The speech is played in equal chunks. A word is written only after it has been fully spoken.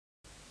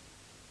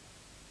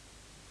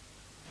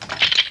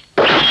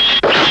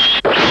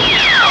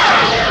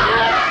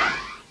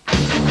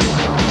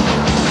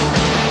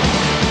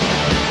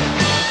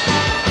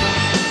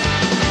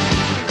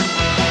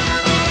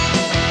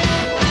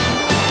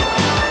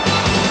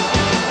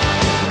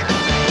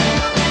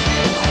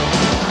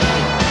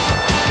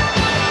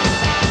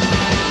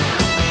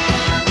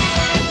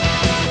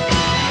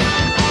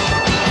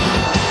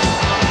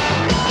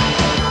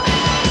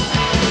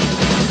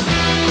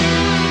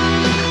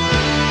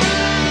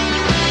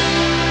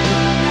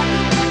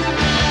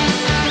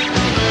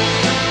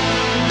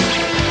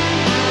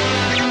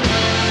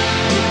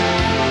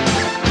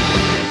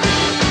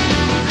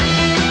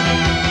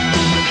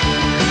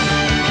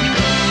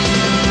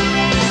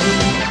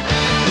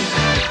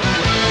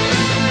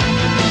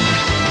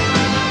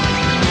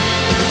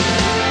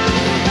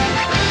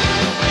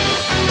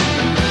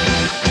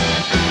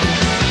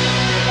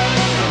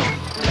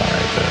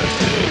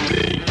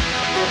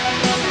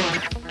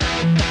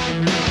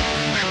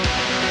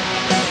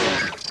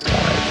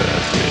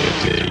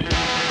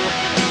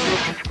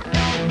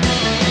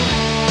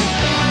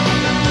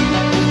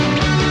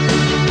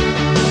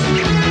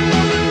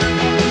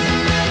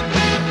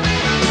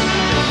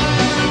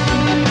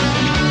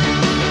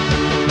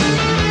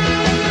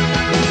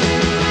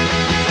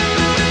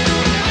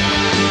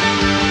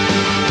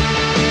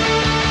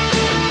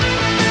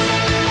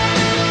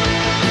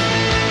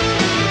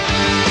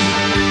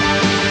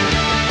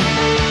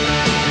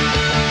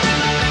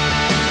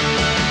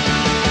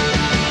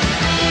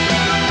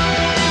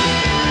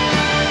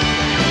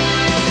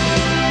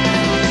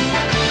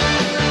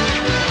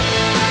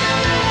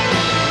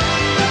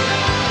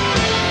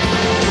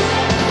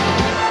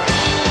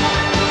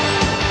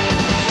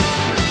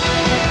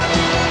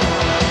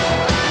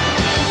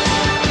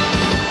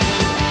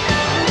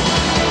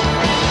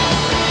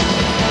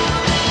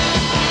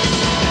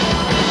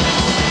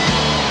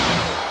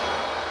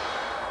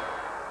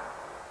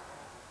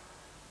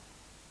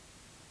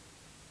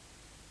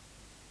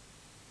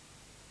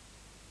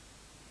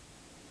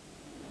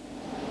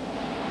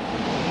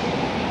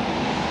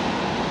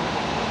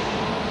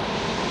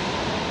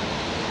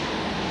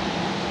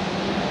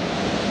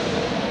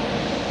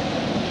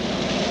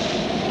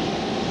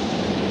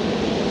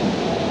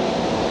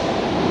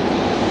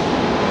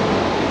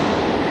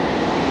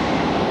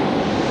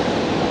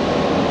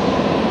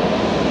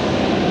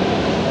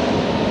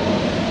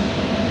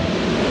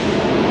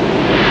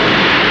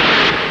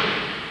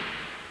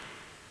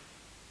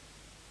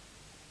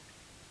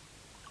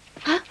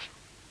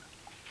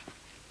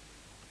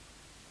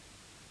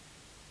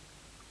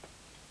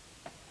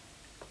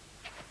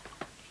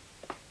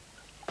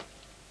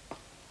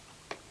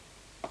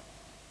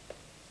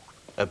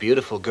A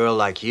beautiful girl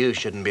like you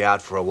shouldn't be out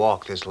for a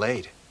walk this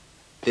late.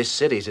 This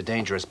city's a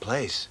dangerous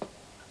place.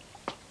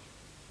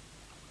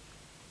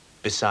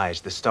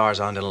 Besides, the stars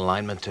aren't in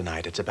alignment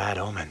tonight. It's a bad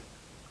omen.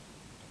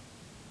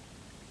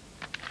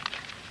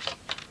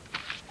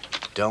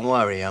 Don't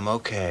worry, I'm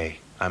okay.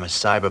 I'm a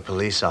cyber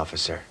police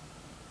officer.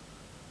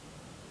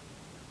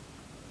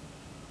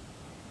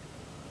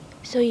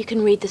 So you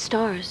can read the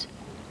stars.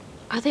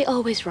 Are they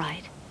always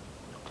right?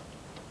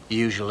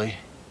 Usually.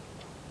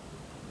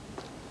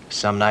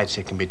 Some nights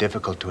it can be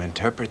difficult to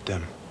interpret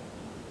them.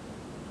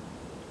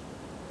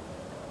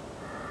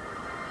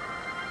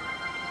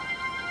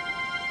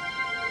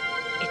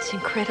 It's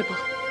incredible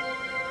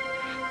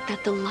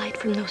that the light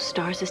from those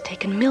stars has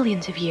taken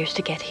millions of years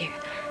to get here.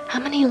 How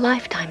many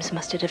lifetimes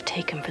must it have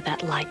taken for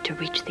that light to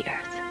reach the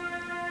Earth?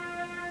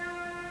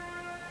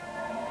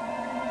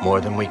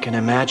 More than we can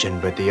imagine,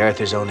 but the Earth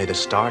is only the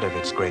start of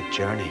its great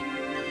journey.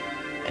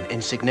 An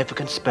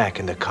insignificant speck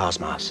in the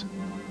cosmos.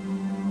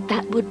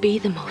 That would be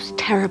the most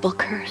terrible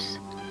curse.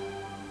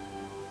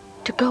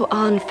 To go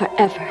on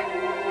forever.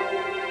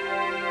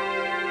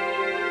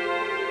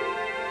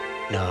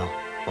 No,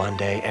 one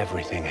day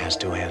everything has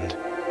to end.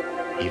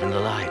 Even the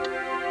light.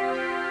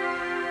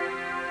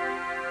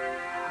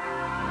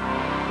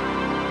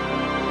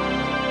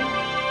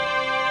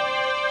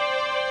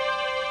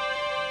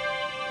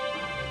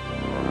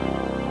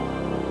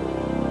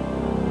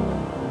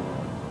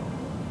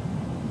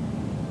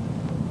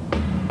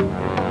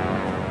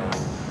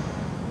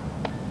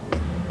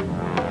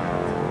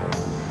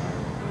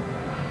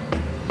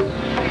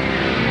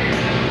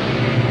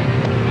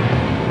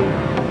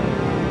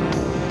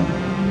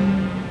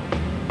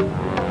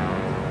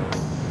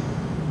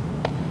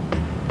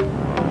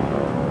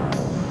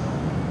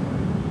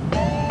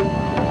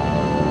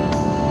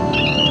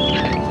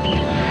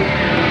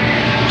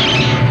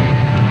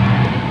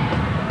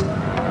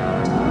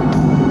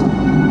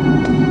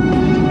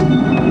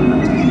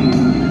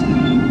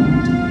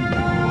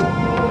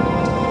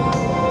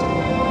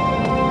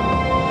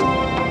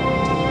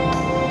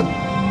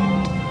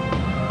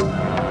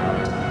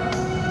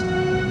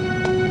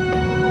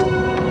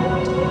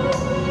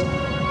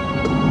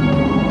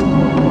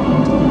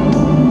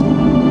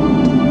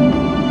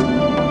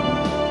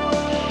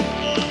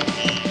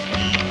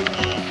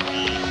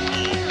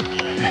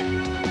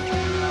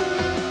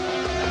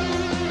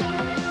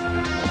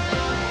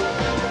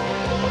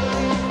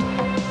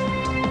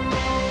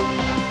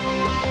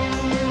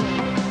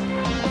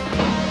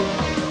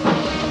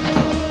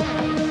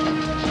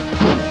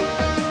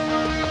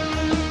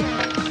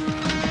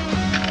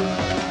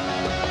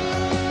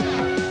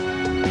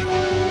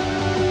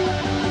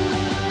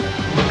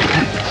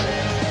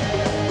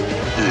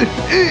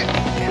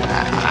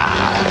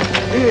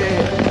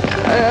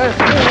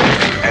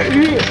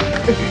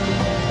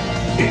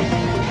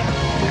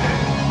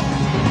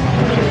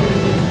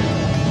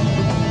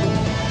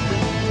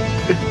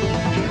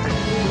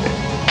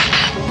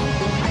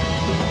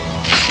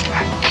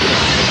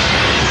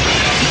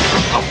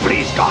 Oh,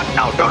 please, God,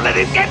 no, don't let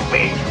it get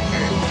me!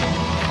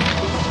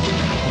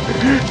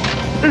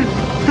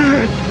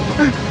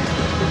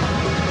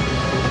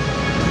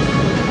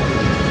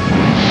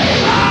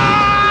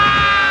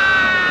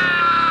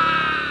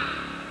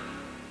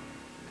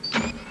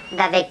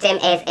 The victim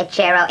is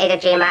Ichiro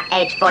Itojima,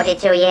 age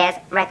 42 years.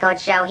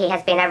 Records show he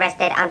has been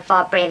arrested on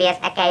 4 previous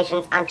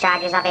occasions on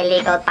charges of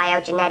illegal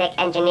biogenetic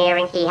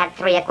engineering. He had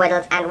 3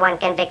 acquittals and 1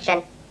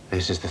 conviction.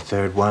 This is the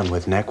 3rd one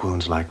with neck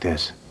wounds like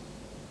this.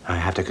 I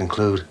have to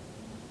conclude,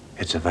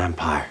 it's a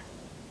vampire.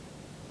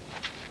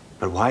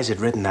 But why is it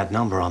written that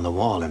number on the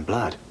wall in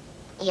blood?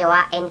 You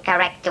are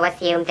incorrect to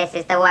assume this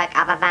is the work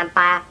of a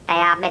vampire. They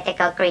are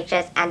mythical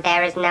creatures, and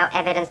there is no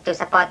evidence to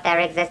support their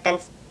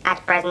existence.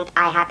 At present,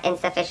 I have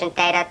insufficient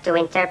data to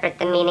interpret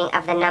the meaning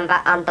of the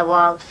number on the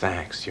wall.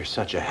 Thanks, you're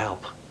such a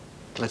help.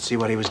 Let's see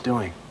what he was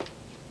doing.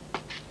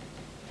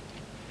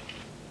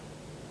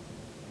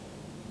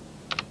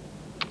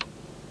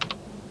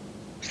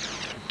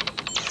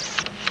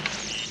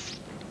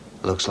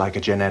 Looks like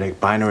a genetic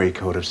binary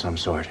code of some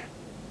sort.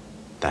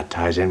 That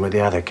ties in with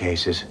the other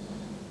cases.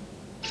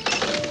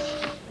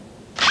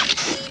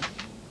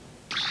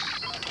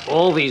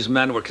 All these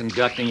men were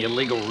conducting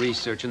illegal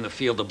research in the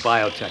field of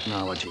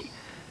biotechnology.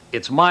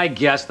 It's my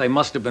guess they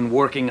must have been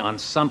working on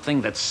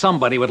something that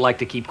somebody would like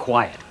to keep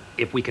quiet.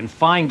 If we can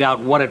find out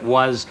what it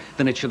was,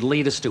 then it should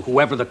lead us to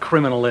whoever the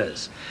criminal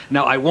is.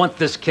 Now, I want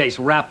this case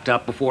wrapped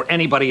up before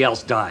anybody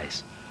else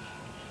dies.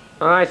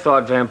 I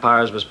thought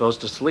vampires were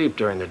supposed to sleep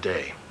during the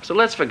day. So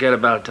let's forget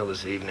about it till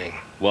this evening.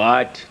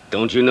 What?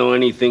 Don't you know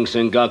anything,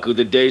 Sengaku?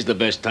 The day's the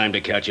best time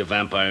to catch a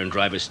vampire and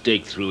drive a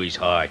stake through his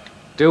heart.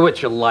 Do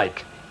what you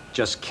like.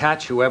 Just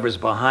catch whoever's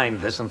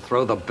behind this and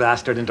throw the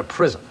bastard into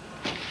prison.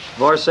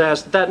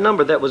 Vorsas, that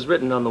number that was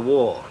written on the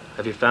wall,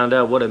 have you found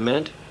out what it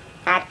meant?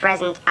 At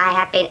present, I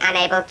have been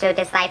unable to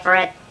decipher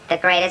it. The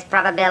greatest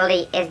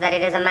probability is that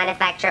it is a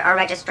manufacture or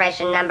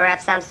registration number of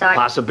some sort.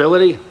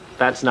 Possibility?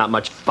 That's not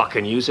much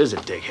fucking use, is it,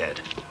 dickhead?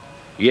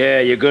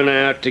 Yeah, you're gonna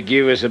have to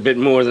give us a bit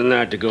more than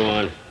that to go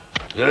on.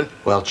 Huh?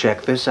 Well,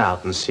 check this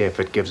out and see if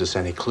it gives us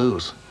any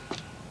clues.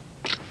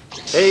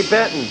 Hey,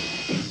 Benton.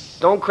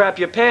 Don't crap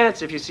your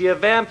pants if you see a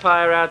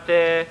vampire out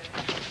there.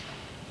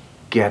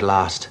 Get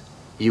lost.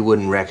 You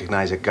wouldn't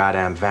recognize a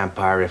goddamn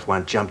vampire if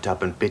one jumped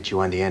up and bit you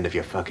on the end of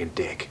your fucking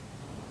dick.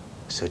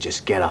 So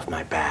just get off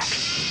my back.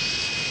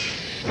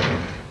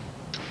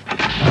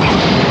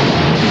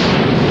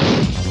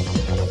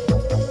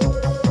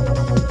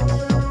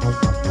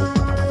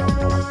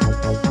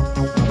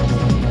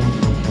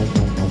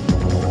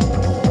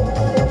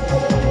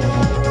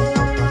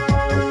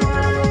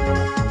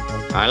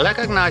 I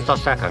recognize the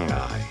second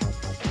guy.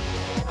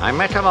 I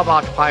met him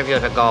about 5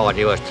 years ago when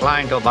he was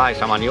trying to buy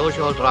some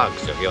unusual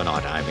drugs, if you know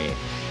what I mean.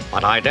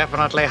 But I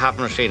definitely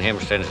haven't seen him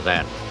since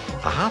then.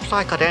 Perhaps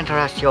I could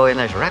interest you in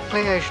this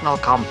recreational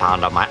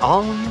compound of my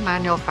own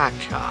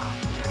manufacture.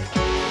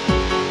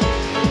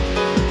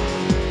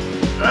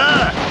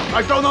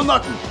 I don't know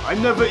nothing. I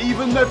never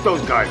even met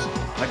those guys.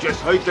 I just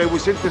heard they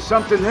was into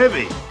something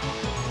heavy.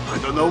 I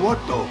don't know what,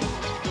 though.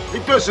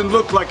 It doesn't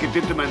look like it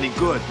did them any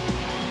good.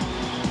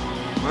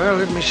 Well,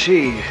 let me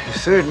see. The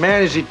third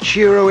man is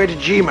Ichiro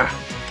Edejima.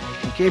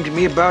 He came to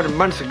me about a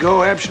month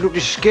ago, absolutely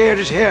scared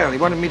as hell. He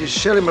wanted me to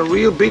sell him a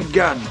real big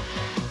gun.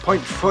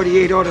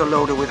 .48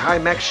 autoloader with high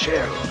max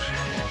shells.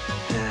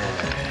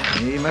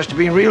 He must have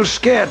been real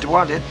scared to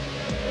want it.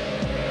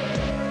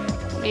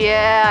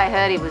 Yeah, I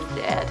heard he was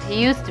dead.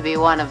 He used to be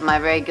one of my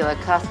regular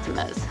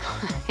customers.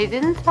 He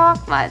didn't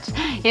talk much.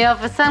 You know,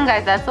 for some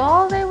guys, that's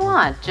all they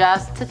want,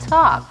 just to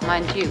talk.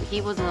 Mind you,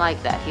 he wasn't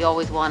like that. He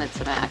always wanted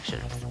some action.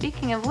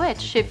 Speaking of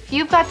which, if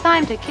you've got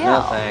time to kill...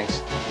 No,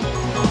 thanks.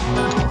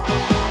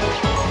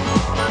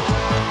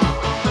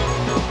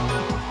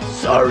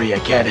 Sorry, I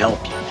can't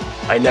help you.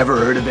 I never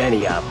heard of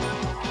any of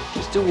them.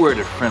 Just a word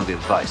of friendly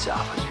advice,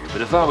 officer.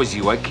 But if I was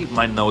you, I'd keep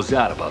my nose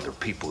out of other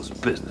people's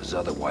business.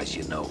 Otherwise,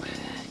 you know,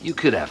 you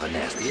could have a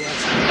nasty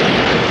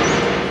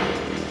accident.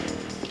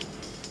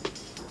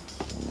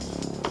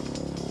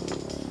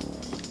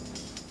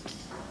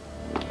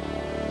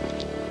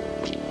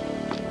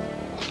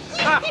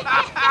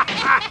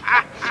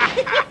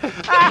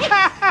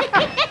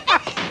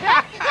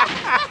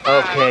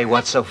 Okay,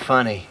 what's so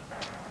funny?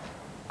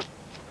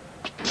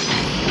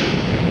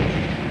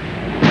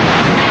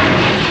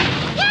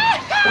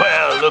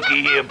 Well,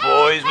 looky here,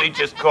 boys. We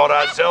just caught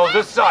ourselves a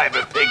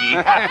cyber piggy.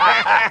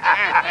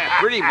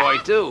 Pretty boy,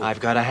 too. I've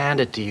got to hand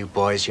it to you,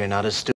 boys. You're not as stupid.